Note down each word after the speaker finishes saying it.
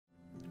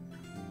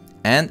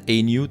And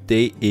a new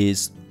day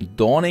is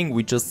dawning.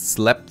 We just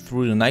slept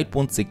through the night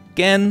once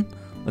again.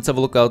 Let's have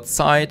a look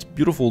outside.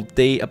 Beautiful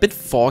day. A bit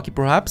foggy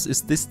perhaps.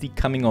 Is this the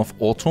coming of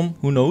autumn?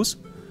 Who knows?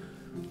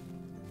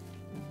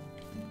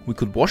 We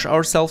could wash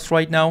ourselves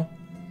right now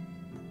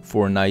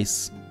for a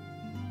nice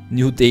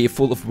new day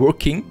full of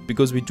working,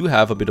 because we do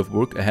have a bit of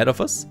work ahead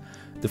of us.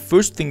 The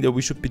first thing that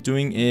we should be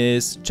doing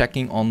is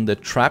checking on the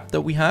trap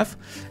that we have.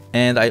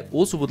 And I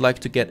also would like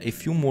to get a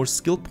few more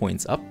skill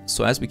points up.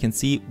 So as we can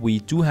see, we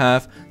do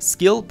have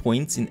skill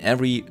points in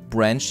every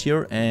branch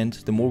here. And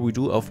the more we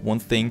do of one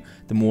thing,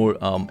 the more,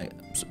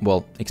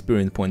 well,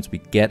 experience points we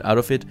get out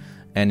of it.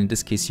 And in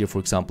this case here, for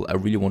example, I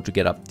really want to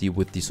get up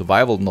with the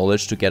survival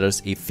knowledge to get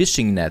us a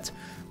fishing net,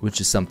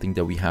 which is something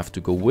that we have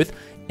to go with.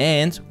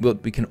 And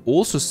what we can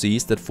also see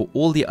is that for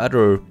all the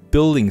other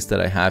buildings that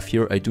I have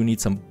here, I do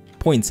need some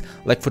points.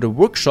 Like for the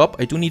workshop,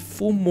 I do need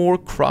 4 more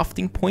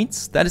crafting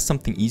points. That is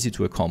something easy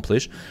to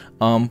accomplish.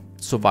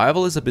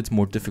 Survival is a bit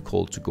more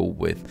difficult to go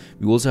with.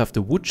 We also have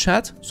the wood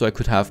shed, so I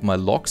could have my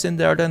logs in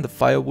there then, the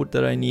firewood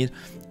that I need,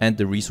 and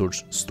the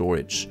resource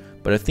storage.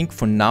 But I think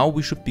for now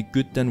we should be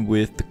good then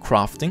with the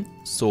crafting.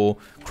 So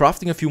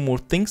crafting a few more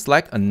things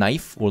like a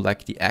knife or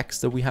like the axe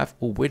that we have.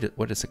 Oh, wait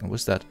a second,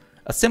 what's that?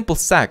 A simple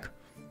sack.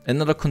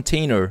 Another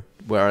container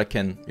where I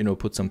can, you know,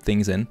 put some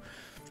things in.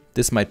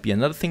 This might be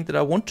another thing that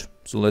I want.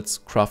 So let's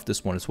craft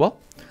this one as well.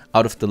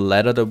 Out of the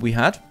leather that we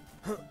had.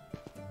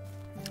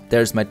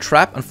 There's my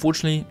trap.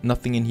 Unfortunately,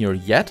 nothing in here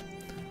yet.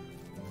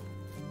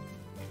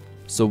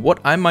 So what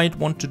I might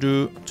want to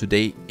do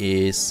today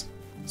is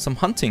some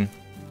hunting.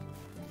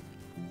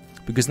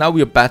 Because now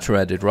we are better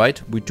at it,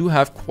 right? We do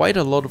have quite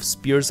a lot of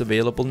spears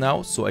available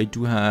now. So I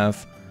do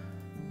have,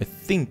 I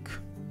think,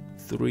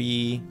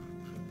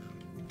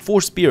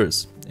 4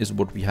 spears is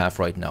what we have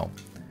right now.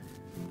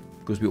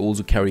 Because we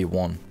also carry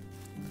 1.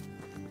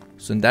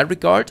 So in that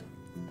regard,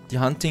 the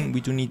hunting,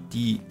 we do need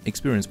the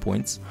experience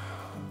points.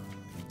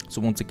 So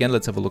once again,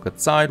 let's have a look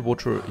outside.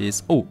 Water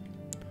is... Oh!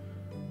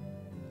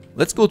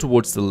 Let's go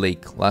towards the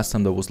lake. Last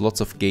time there was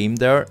lots of game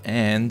there.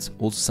 And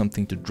also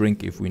something to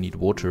drink if we need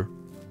water.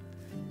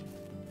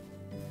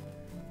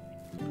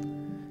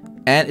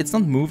 And it's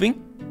not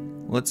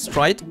moving. Let's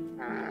try it.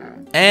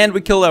 And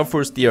we killed our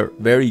first deer.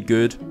 Very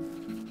good.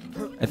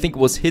 I think it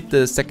was hit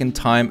the second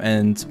time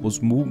and was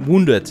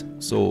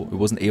wounded. So it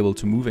wasn't able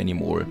to move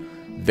anymore.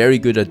 Very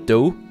good at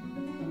doe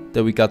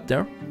that we got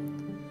there.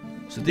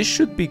 So this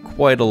should be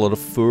quite a lot of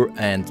fur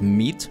and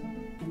meat.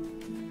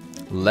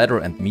 Leather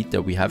and meat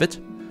that we have it.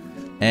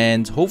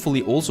 And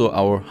hopefully also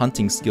our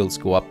hunting skills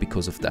go up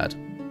because of that.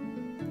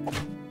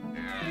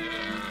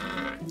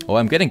 Oh,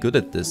 I'm getting good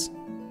at this.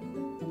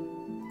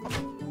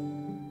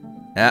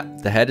 Yeah,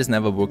 the head is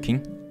never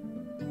working.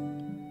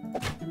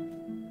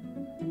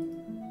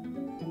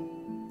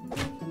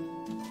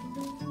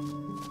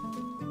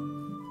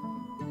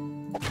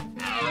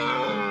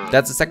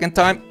 That's the second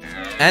time.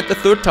 And the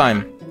third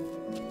time.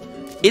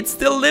 It's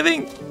still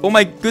living! Oh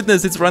my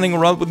goodness, it's running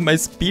around with my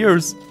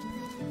spears.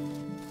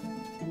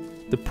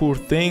 The poor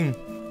thing.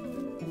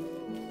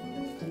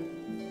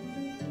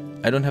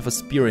 I don't have a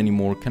spear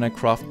anymore. Can I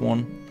craft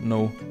one?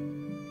 No.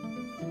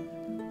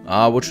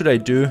 What should I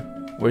do?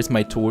 Where's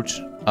my torch?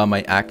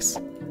 My axe.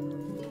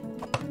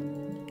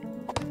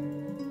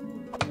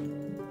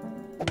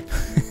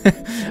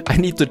 I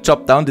need to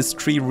chop down this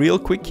tree real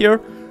quick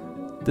here.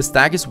 The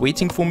stag is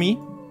waiting for me.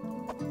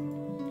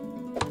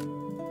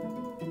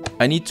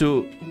 I need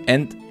to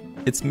end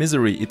its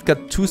misery. It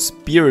got 2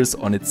 spears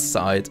on its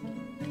side.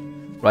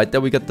 Right,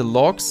 there we got the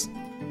logs.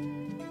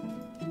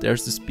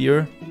 There's the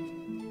spear.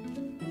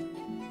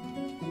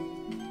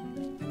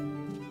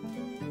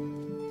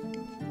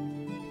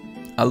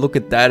 Ah, look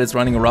at that. It's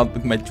running around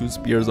with my 2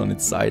 spears on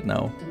its side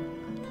now.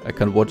 I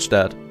can watch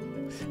that.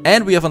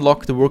 And we have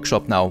unlocked the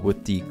workshop now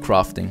with the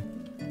crafting.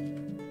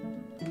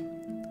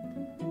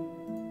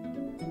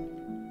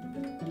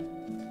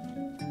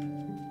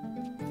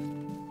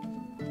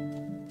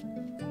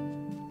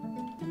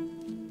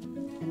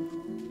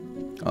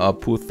 Ah,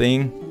 poor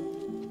thing.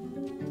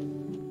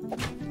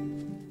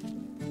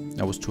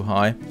 That was too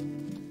high.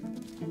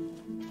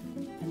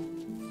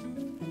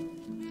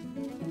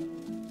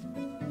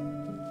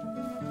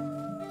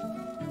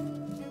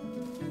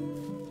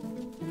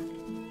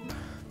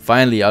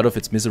 Finally out of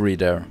its misery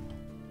there.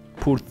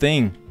 Poor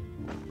thing.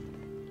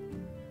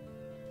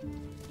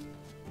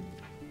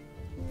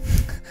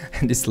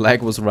 And this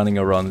lag was running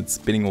around and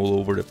spinning all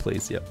over the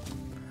place, yeah.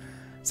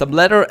 Some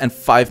leather and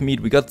 5 meat.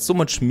 We got so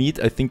much meat,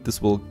 I think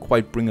this will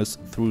quite bring us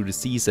through the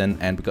season.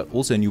 And we got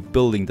also a new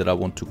building that I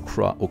want to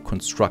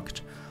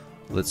construct.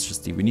 Let's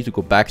just see. We need to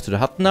go back to the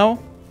hut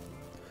now.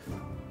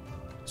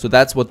 So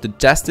that's what the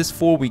chest is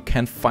for. We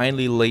can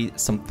finally lay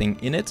something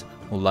in it.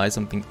 Or lie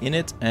something in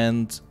it.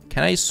 And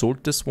can I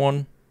sort this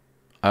one?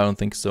 I don't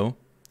think so.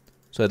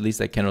 So at least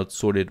I cannot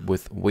sort it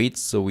with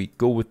weights. So we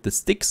go with the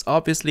sticks,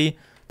 obviously,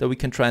 that we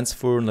can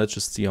transfer. And let's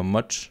just see how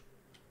much.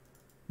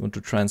 Want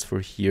to transfer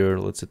here,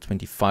 let's say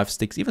 25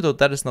 sticks, even though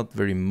that is not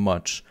very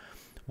much.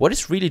 What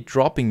is really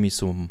dropping me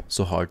so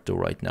hard though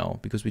right now?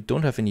 Because we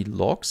don't have any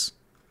logs.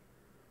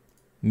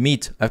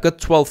 Meat. I've got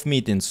 12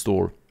 meat in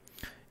store.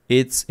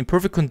 It's in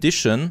perfect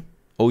condition.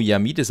 Oh yeah,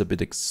 meat is a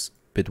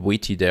bit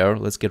weighty there.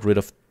 Let's get rid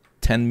of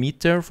 10 meat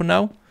there for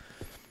now,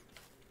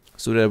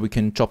 so that we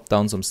can chop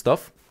down some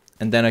stuff.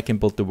 And then I can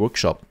build the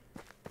workshop,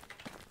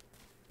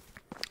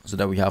 so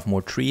that we have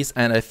more trees.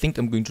 And I think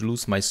I'm going to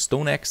lose my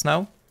stone axe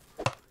now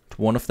to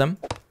one of them.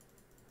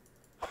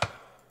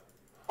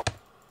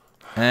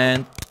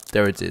 And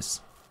there it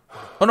is.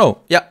 Oh no,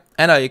 yeah.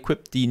 And I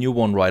equipped the new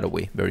one right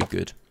away. Very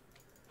good.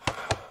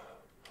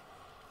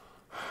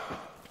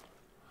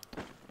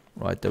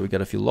 Right, there we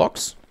got a few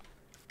logs.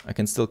 I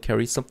can still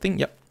carry something,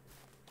 yep.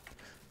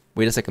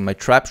 Wait a second, my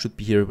trap should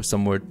be here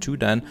somewhere too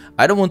then.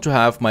 I don't want to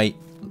have my...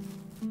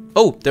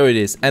 Oh, there it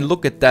is. And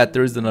look at that,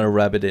 there is another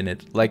rabbit in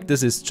it. Like,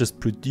 this is just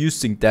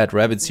producing dead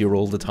rabbits here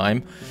all the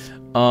time.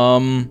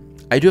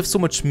 I do have so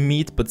much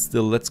meat, but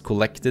still, let's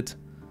collect it.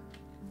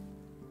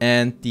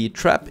 And the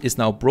trap is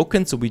now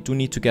broken, so we do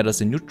need to get us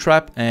a new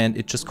trap, and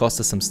it just costs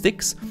us some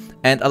sticks.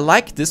 And I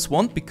like this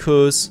one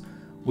because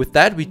with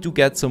that we do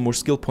get some more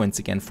skill points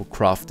again for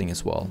crafting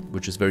as well,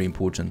 which is very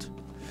important.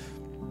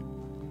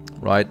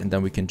 Right, and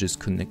then we can just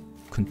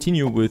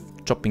continue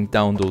with chopping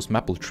down those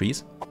maple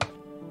trees.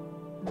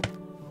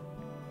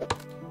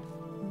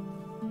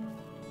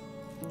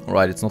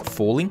 Alright, it's not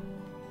falling.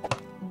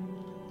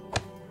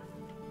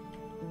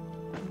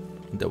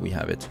 And there we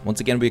have it. Once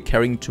again, we're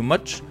carrying too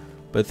much,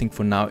 but I think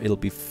for now it'll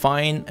be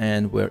fine.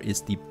 And where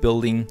is the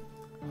building?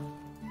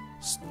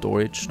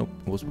 Storage? Nope,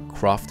 it was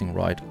crafting,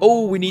 right?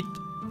 Oh, we need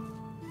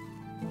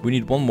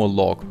one more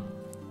log.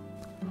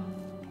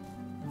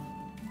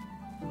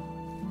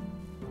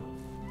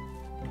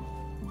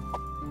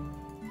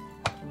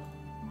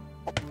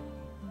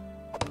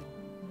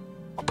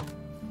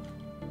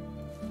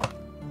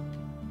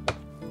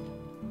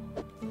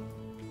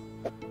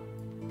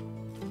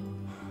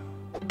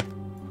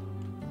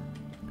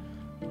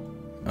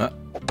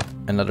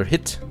 Another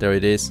hit. There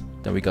it is.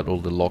 Then we got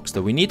all the logs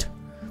that we need.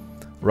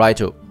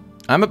 Righto.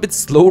 I'm a bit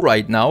slow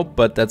right now,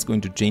 but that's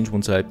going to change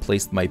once I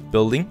placed my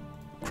building,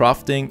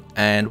 crafting,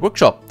 and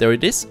workshop. There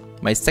it is.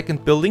 My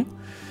second building.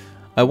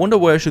 I wonder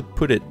where I should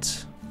put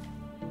it.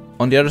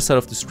 On the other side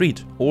of the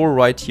street, or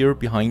right here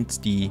behind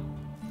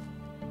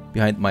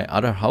my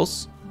other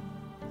house,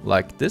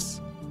 like this.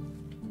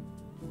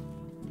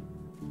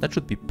 That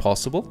should be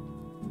possible.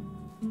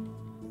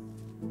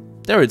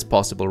 There it's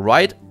possible,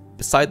 right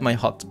beside my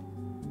hut.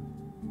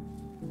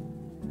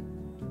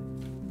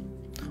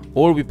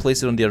 Or we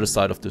place it on the other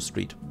side of the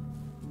street.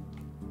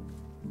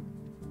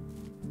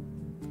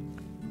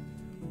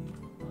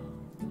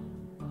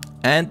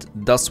 And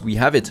thus we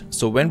have it.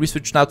 So when we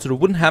switch now to the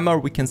wooden hammer,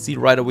 we can see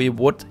right away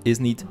what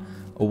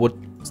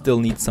still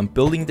needs some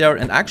building there.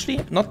 And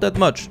actually not that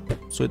much.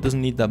 So it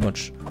doesn't need that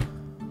much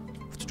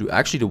to do.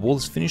 Actually, the wall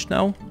is finished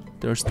now.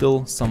 There are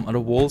still some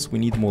other walls. We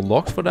need more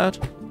logs for that.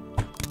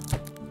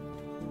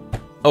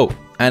 Oh,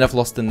 and I've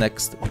lost the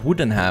next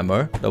wooden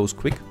hammer. That was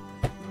quick.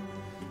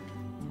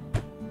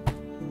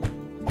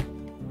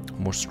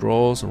 More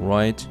straws,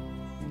 alright.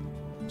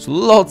 So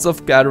lots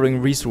of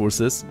gathering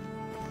resources.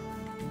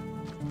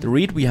 The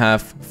reed we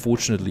have,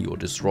 fortunately, or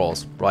the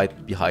straws, right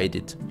behind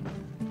it.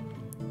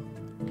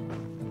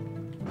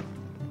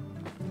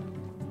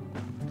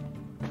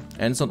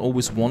 And it's not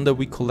always one that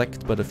we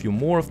collect, but a few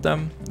more of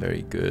them.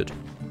 Very good.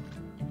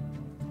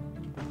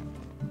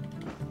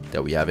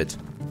 There we have it.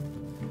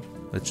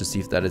 Let's just see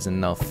if that is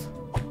enough.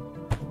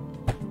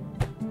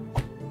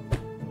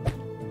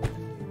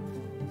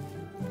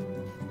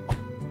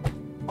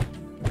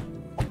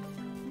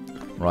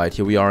 Right,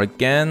 here we are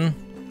again.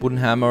 Wooden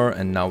hammer,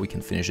 and now we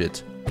can finish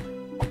it.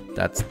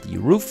 That's the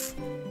roof.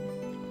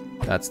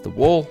 That's the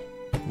wall.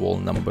 Wall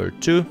number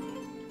 2.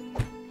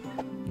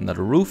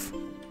 Another roof.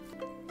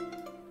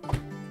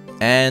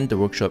 And the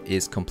workshop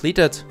is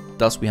completed.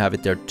 Thus we have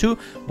it there too.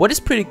 What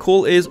is pretty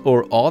cool is,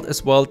 or odd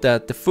as well,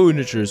 that the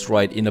furniture is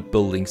right in a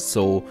building.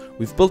 So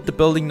we've built the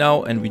building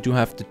now, and we do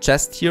have the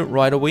chest here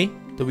right away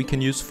that we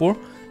can use for.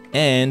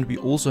 And we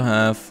also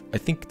have, I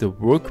think, the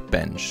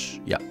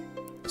workbench. Yeah.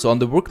 So on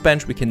the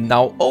workbench we can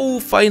now, oh,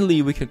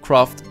 finally we can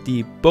craft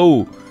the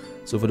bow.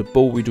 So for the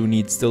bow we do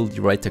need still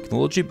the right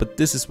technology, but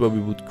this is where we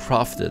would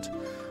craft it.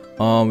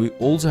 We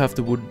also have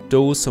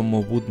some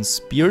more wooden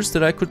spears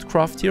that I could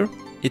craft here.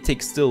 It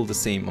takes still the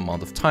same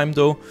amount of time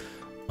though.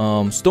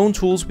 Stone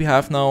tools we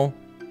have now.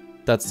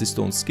 That's the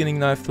stone skinning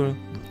knife,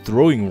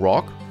 throwing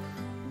rock.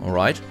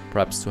 Alright,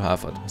 perhaps to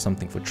have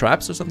something for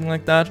traps or something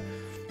like that.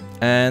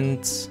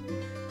 And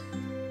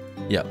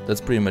yeah,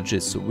 that's pretty much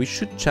it. So we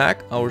should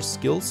check our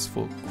skills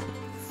for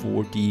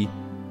the...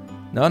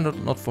 No,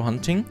 not for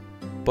hunting,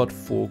 but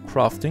for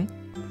crafting.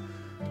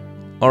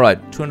 Alright,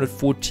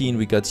 214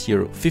 we got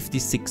here,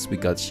 56 we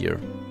got here.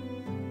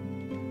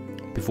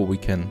 Before we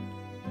can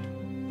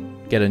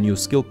get a new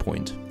skill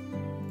point.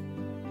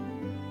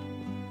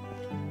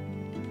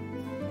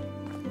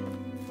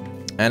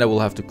 And I will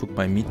have to cook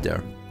my meat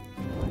there.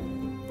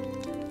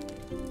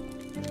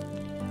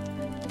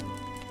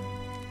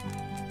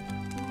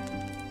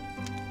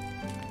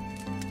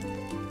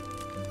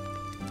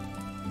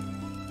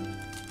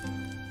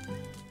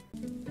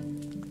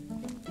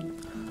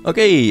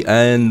 Okay,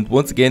 and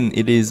once again,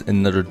 it is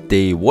another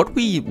day. What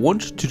we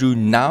want to do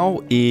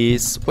now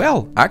is,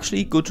 well,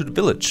 actually go to the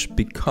village,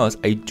 because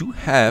I do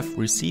have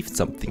received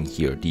something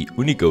here, the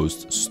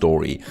Unighost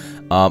story.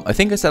 I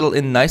think I settled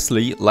in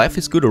nicely. Life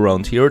is good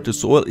around here. The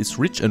soil is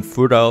rich and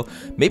fertile.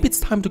 Maybe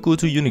it's time to go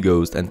to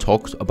Unighost and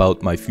talk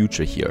about my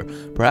future here.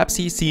 Perhaps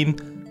he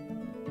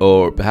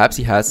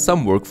has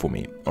some work for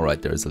me.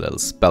 Alright, there's a little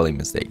spelling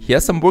mistake. He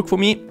has some work for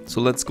me,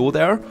 so let's go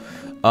there.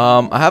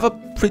 I have a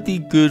pretty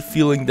good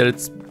feeling that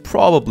it's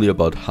probably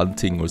about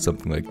hunting or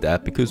something like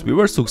that, because we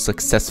were so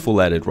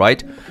successful at it,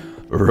 right?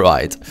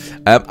 Right.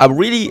 I'm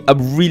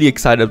really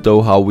excited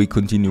though how we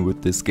continue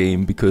with this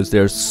game, because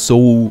there's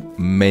so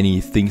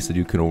many things that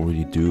you can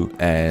already do,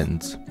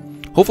 and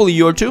hopefully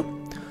you are too.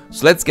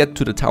 So let's get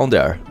to the town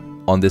there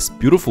on this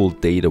beautiful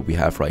day that we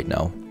have right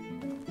now.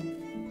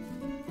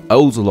 I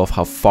also love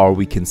how far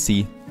we can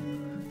see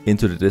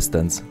into the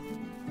distance.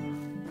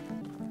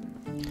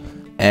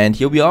 And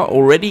here we are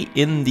already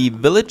in the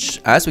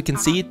village. As we can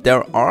see,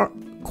 there are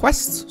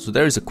quests. So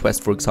there is a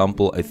quest, for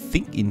example, I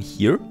think in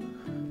here.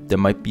 There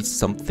might be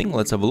something.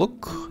 Let's have a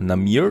look.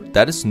 Namir.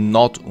 That is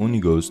not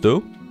Unighost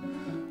though.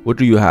 What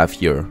do you have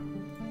here?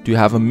 Do you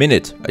have a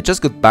minute? I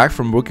just got back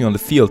from working on the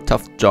field.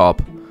 Tough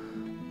job.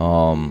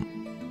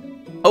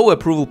 Oh,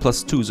 approval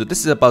 +2. So this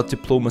is about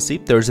diplomacy.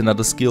 There's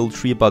another skill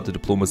tree about the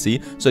diplomacy.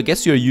 So I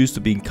guess you're used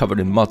to being covered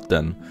in mud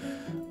then.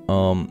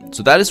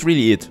 So that is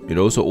really it, you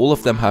know. So all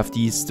of them have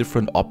these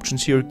different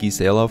options here.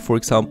 Gisela, for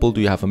example.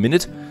 Do you have a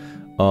minute?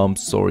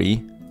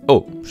 Sorry.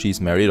 Oh, she's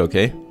married,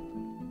 okay.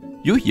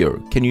 You here.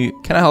 Can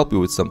I help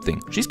you with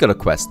something? She's got a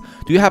quest.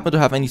 Do you happen to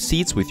have any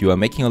seeds with you? I'm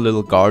making a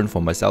little garden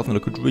for myself and I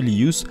could really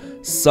use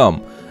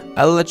some.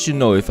 I'll let you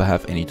know if I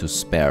have any to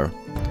spare.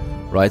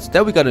 Right,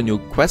 there we got a new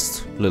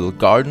quest. Little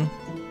garden.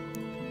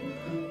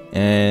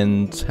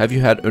 And have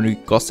you had any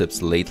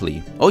gossips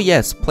lately? Oh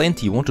yes,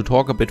 plenty. Want to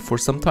talk a bit for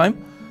some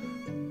time?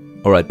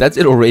 Alright, that's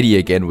it already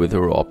again with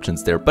her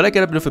options there, but I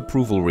get a bit of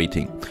approval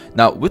rating.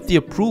 Now, with the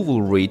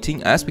approval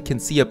rating, as we can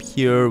see up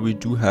here, we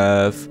do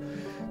have,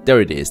 there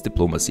it is,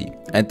 diplomacy.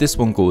 And this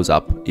one goes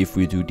up if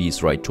we do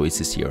these right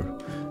choices here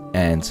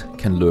and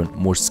can learn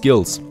more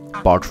skills,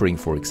 bartering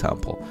for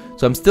example.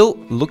 So I'm still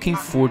looking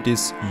for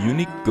this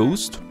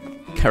Unighost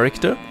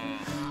character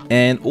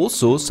and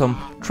also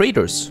some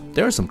traders.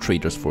 There are some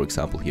traders, for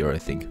example, here, I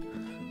think.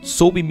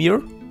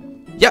 Sobimir,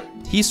 yeah,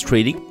 he's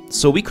trading.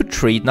 So we could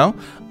trade now.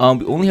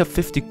 We only have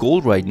 50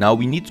 gold right now.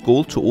 We need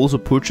gold to also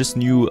purchase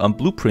new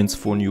blueprints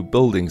for new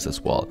buildings as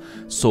well.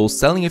 So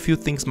selling a few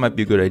things might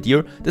be a good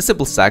idea. The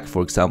simple sack,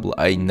 for example,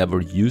 I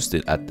never used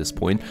it at this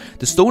point.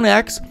 The stone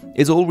axe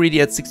is already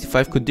at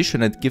 65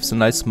 condition and gives a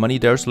nice money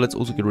there. So let's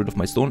also get rid of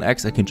my stone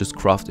axe. I can just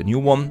craft a new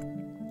one.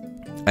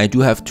 I do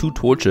have 2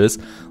 torches.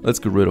 Let's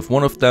get rid of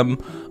one of them.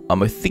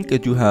 I think I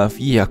do have,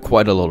 yeah,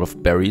 quite a lot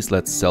of berries.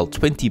 Let's sell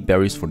 20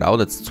 berries for now.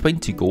 That's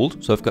 20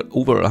 gold. So I've got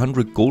over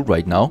 100 gold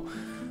right now,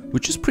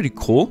 which is pretty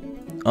cool.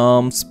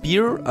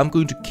 Spear, I'm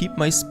going to keep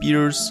my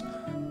spears.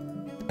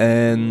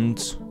 And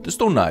the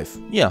stone knife.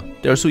 Yeah,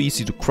 they're so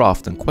easy to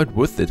craft and quite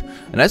worth it.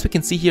 And as we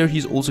can see here,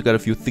 he's also got a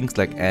few things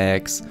like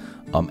eggs,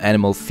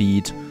 animal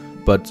feed.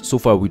 But so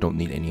far we don't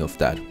need any of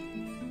that.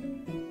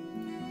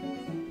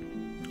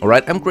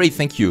 Alright, I'm great,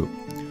 thank you.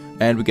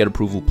 And we get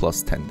approval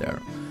 +10 there.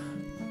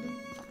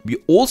 We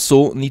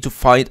also need to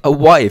find a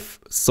wife.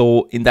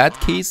 So in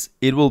that case,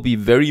 it will be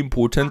very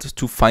important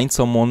to find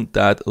someone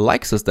that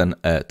likes us then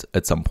at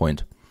some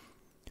point.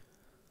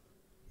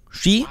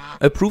 She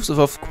approves of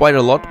us quite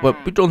a lot, but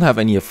we don't have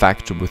any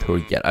affection with her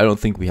yet. I don't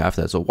think we have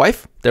that. So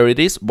wife, there it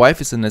is. Wife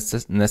is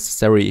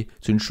necessary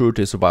to ensure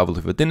the survival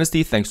of your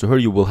dynasty. Thanks to her,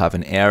 you will have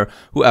an heir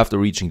who, after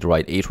reaching the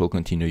right age, will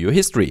continue your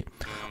history.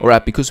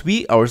 Alright, because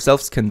we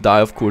ourselves can die,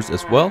 of course,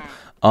 as well.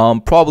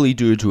 Probably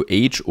due to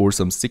age or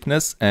some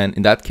sickness. And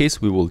in that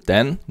case, we will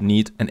then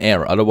need an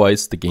heir.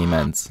 Otherwise, the game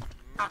ends.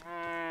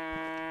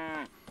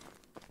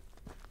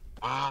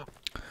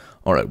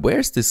 Alright,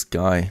 where's this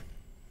guy?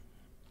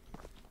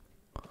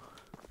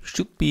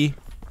 Should be,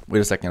 wait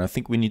a second, I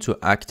think we need to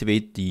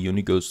activate the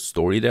Unighost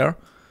story there,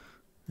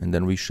 and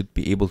then we should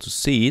be able to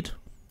see it.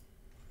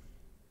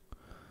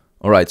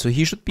 Alright, so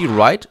he should be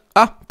right,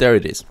 there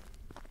it is,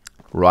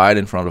 right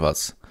in front of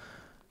us,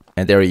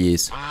 and there he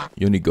is,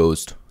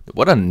 Unighost.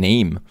 What a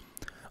name.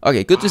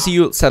 Okay, good to see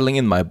you settling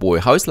in, my boy.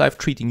 How is life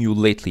treating you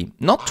lately?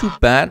 Not too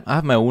bad. I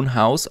have my own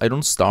house, I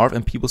don't starve,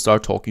 and people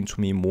start talking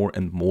to me more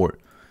and more.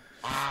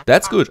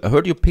 That's good. I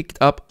heard you picked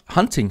up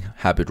hunting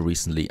habit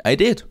recently. I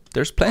did.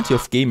 There's plenty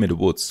of game in the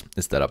woods.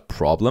 Is that a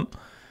problem?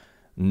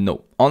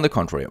 No. On the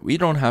contrary, we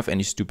don't have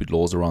any stupid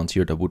laws around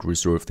here that would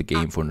reserve the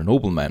game for the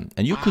nobleman.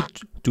 And you could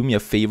do me a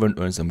favor and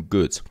earn some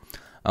goods.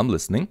 I'm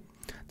listening.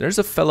 There's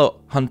a fellow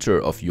hunter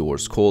of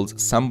yours called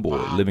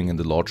Sambor living in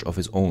the lodge of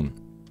his own.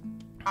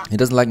 He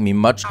doesn't like me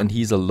much and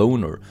he's a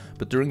loner,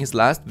 but during his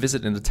last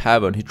visit in the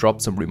tavern he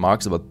dropped some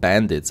remarks about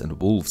bandits and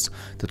wolves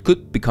that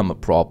could become a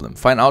problem.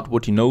 Find out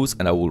what he knows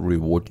and I will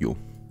reward you.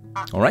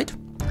 Alright?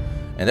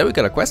 And there we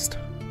got a quest,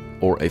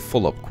 or a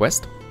follow-up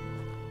quest.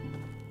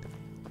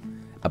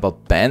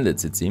 About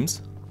bandits, it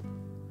seems.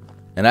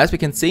 And as we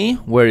can see,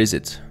 where is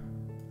it?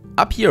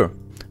 Up here.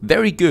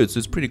 Very good. So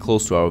it's pretty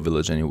close to our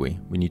village anyway.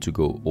 We need to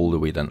go all the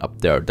way then up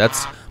there.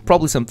 That's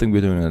probably something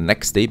we're doing on the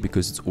next day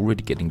because it's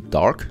already getting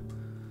dark.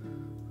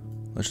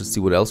 Let's just see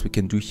what else we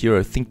can do here.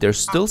 I think there's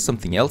still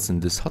something else in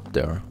this hut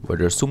there where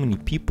there's so many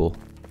people.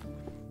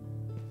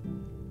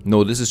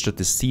 No, this is just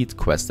the seed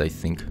quest, I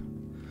think.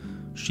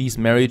 She's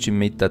married. She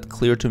made that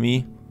clear to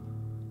me.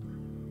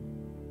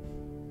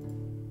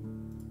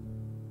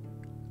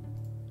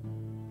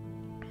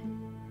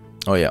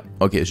 Oh yeah,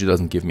 okay, she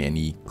doesn't give me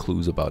any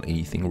clues about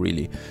anything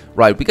really.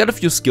 Right, we got a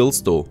few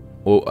skills though,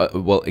 or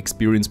well,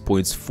 experience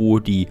points for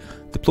the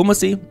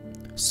diplomacy.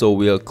 So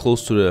we are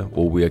close to the,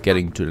 or we are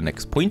getting to the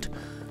next point.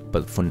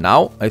 But for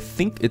now, I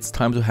think it's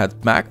time to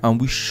head back, and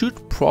we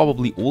should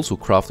probably also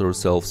craft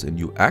ourselves a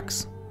new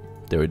axe.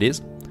 There it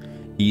is.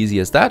 Easy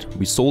as that,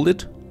 we sold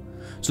it.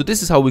 So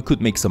this is how we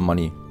could make some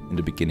money in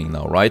the beginning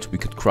now, right? We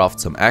could craft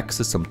some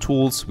axes, some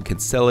tools, we can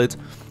sell it.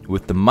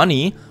 With the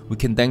money, we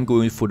can then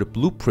go in for the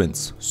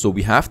blueprints. So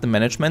we have the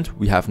management,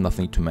 we have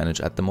nothing to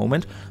manage at the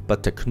moment.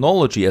 But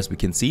technology, as we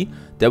can see,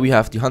 there we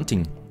have the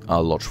hunting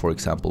lodge, for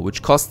example,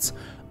 which costs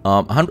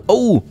 100.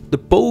 Oh, the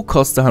bow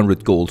costs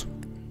 100 gold.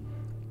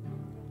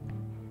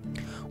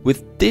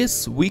 With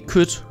this, we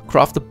could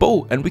craft a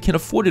bow, and we can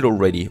afford it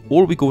already.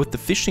 Or we go with the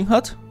fishing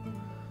hut.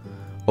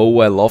 Oh,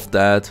 I love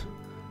that.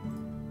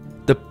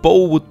 The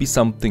bow would be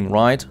something,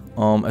 right?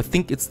 I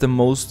think it's the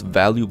most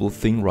valuable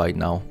thing right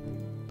now.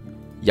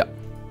 Yeah.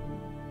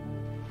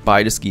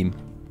 Buy the scheme.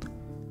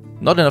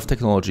 Not enough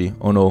technology.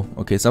 Oh no.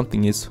 Okay,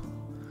 something is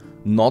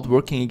not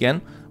working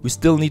again. We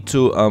still need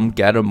to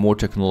gather more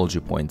technology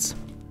points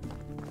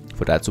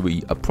for that. So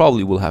we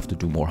probably will have to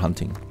do more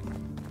hunting.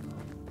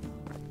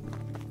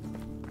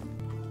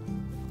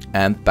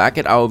 And back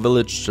at our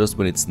village, just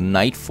when it's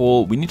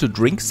nightfall, we need to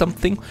drink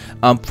something.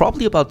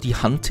 Probably about the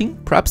hunting.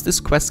 Perhaps this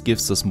quest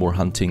gives us more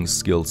hunting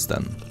skills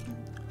then.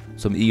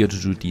 So I'm eager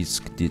to do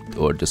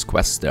this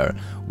quest there.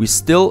 We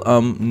still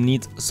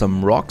need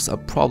some rocks. I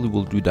probably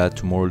will do that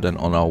tomorrow then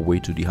on our way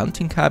to the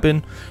hunting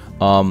cabin.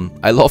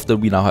 I love that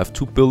we now have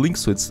 2 buildings,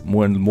 so it's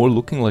more and more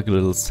looking like a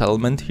little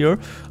settlement here.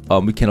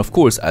 We can, of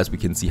course, as we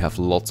can see, have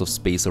lots of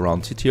space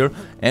around it here,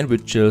 and we're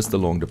just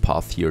along the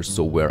path here,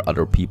 so where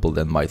other people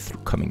then might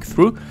coming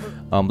through.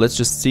 Let's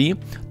just see.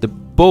 The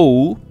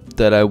bow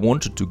that I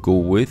wanted to go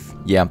with,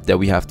 yeah, there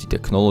we have the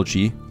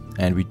technology,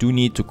 and we do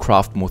need to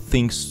craft more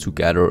things to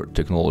gather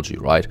technology,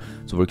 right?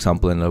 So, for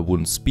example, in a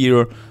wooden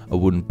spear, a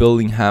wooden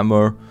building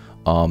hammer,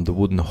 the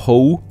wooden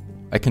hoe.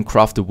 I can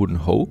craft a wooden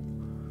hoe.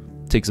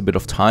 Takes a bit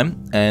of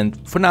time,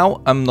 and for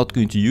now I'm not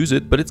going to use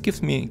it, but it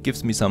gives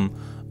me some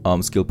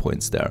skill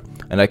points there,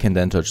 and I can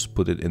then just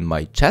put it in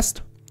my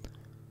chest.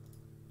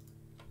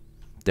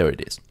 There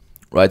it is,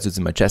 right? So it's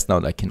in my chest now,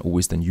 and I can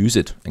always then use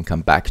it and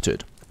come back to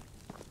it.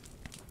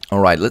 All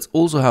right, let's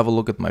also have a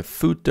look at my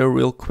food there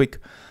real quick.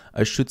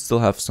 I should still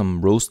have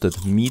some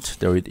roasted meat.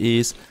 There it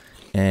is,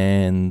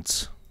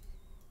 and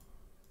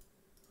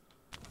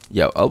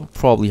yeah, I'll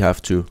probably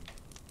have to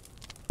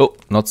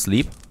not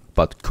sleep,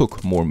 but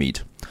cook more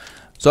meat.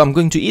 So I'm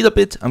going to eat a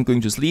bit, I'm going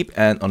to sleep,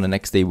 and on the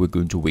next day we're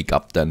going to wake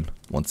up then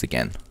once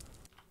again.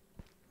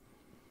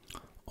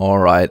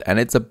 Alright, and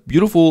it's a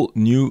beautiful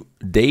new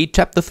day.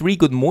 Chapter 3,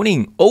 good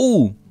morning.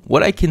 Oh,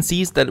 what I can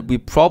see is that we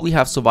probably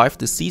have survived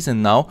the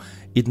season now.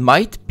 It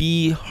might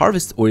be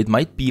harvest, or it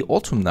might be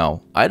autumn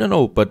now. I don't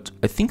know, but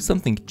I think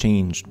something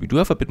changed. We do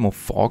have a bit more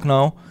fog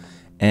now,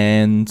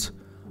 and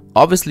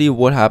obviously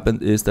what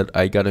happened is that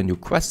I got a new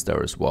quest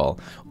there as well.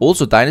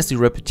 Also, dynasty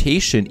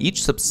reputation.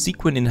 Each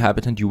subsequent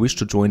inhabitant you wish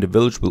to join the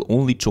village will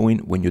only join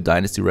when your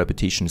dynasty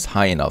reputation is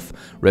high enough.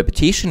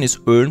 Reputation is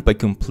earned by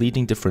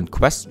completing different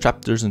quests,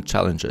 chapters and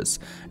challenges.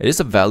 It is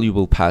a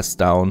valuable passed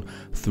down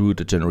through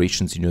the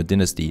generations in your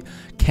dynasty.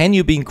 Can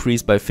be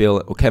increased by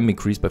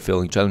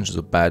failing challenges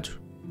or bad?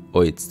 Oh,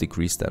 it's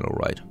decreased then,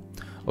 alright.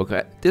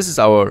 Okay, this is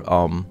our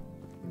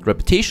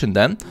reputation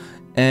then.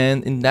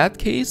 And in that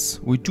case,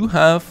 we do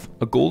have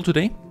a goal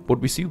today. What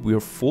we see, we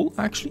are full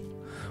actually.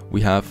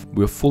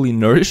 We're fully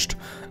nourished,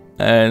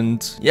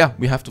 and yeah,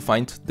 we have to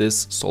find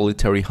this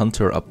solitary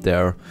hunter up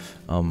there.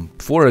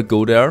 Before I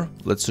go there,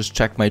 let's just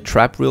check my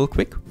trap real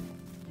quick,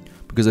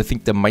 because I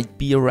think there might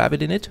be a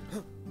rabbit in it.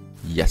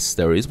 Yes,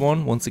 there is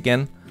one once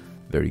again.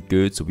 Very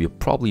good. So we are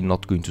probably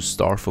not going to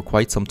starve for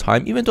quite some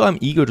time, even though I'm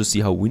eager to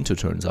see how winter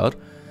turns out.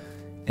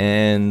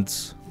 And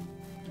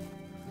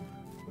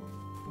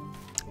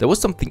there was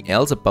something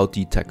else about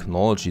the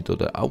technology though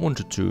that I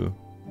wanted to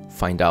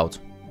find out.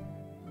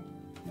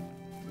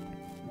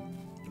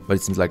 But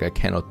it seems like I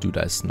cannot do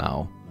this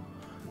now.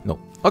 No.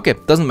 Okay,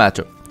 doesn't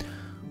matter.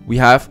 We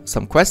have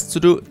some quests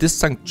to do. This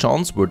St.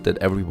 John's wort that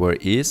everywhere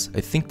is,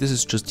 I think this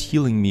is just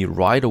healing me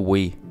right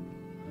away.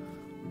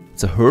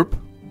 It's a herb,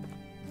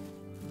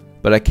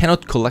 but I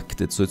cannot collect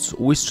it, so it's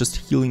always just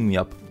healing me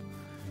up.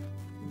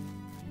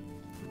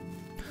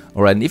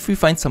 Alright, and if we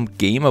find some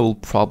game, I will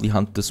probably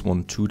hunt this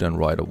one too then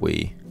right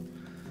away.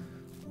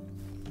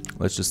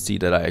 Let's just see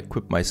that I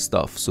equip my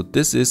stuff. So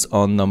this is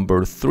on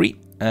number 3,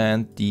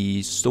 and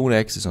the stone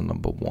axe is on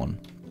number 1.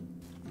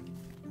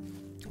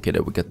 Okay,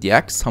 there we got the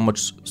axe. How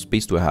much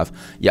space do I have?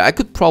 Yeah, I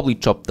could probably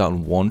chop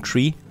down one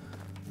tree.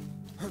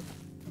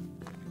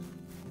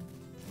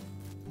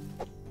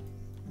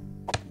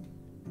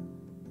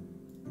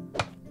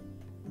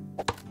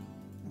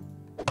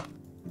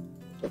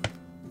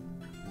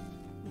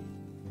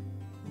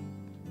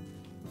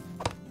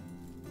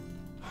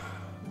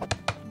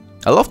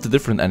 I love the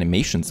different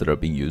animations that are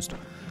being used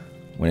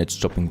when it's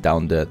chopping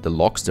down the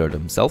logs there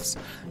themselves.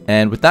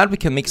 And with that we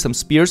can make some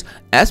spears.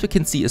 As we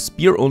can see, a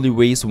spear only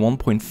weighs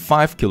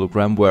 1.5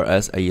 kilogram,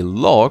 whereas a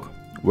log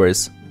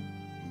weighs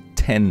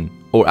 10.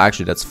 Or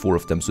actually that's 4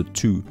 of them, so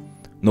 2.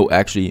 No,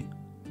 actually,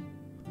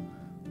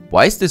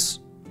 why is this?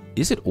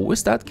 Is it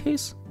always that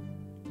case?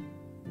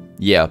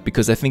 Yeah,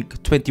 because I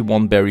think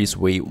 21 berries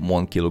weigh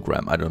 1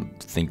 kilogram. I don't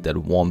think that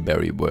 1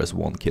 berry weighs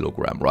 1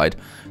 kilogram, right?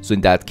 So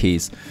in that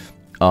case,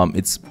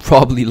 it's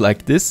probably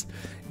like this.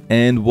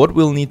 And what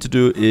we'll need to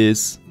do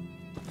is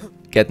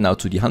get now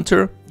to the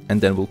hunter, and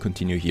then we'll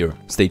continue here.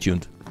 Stay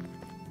tuned.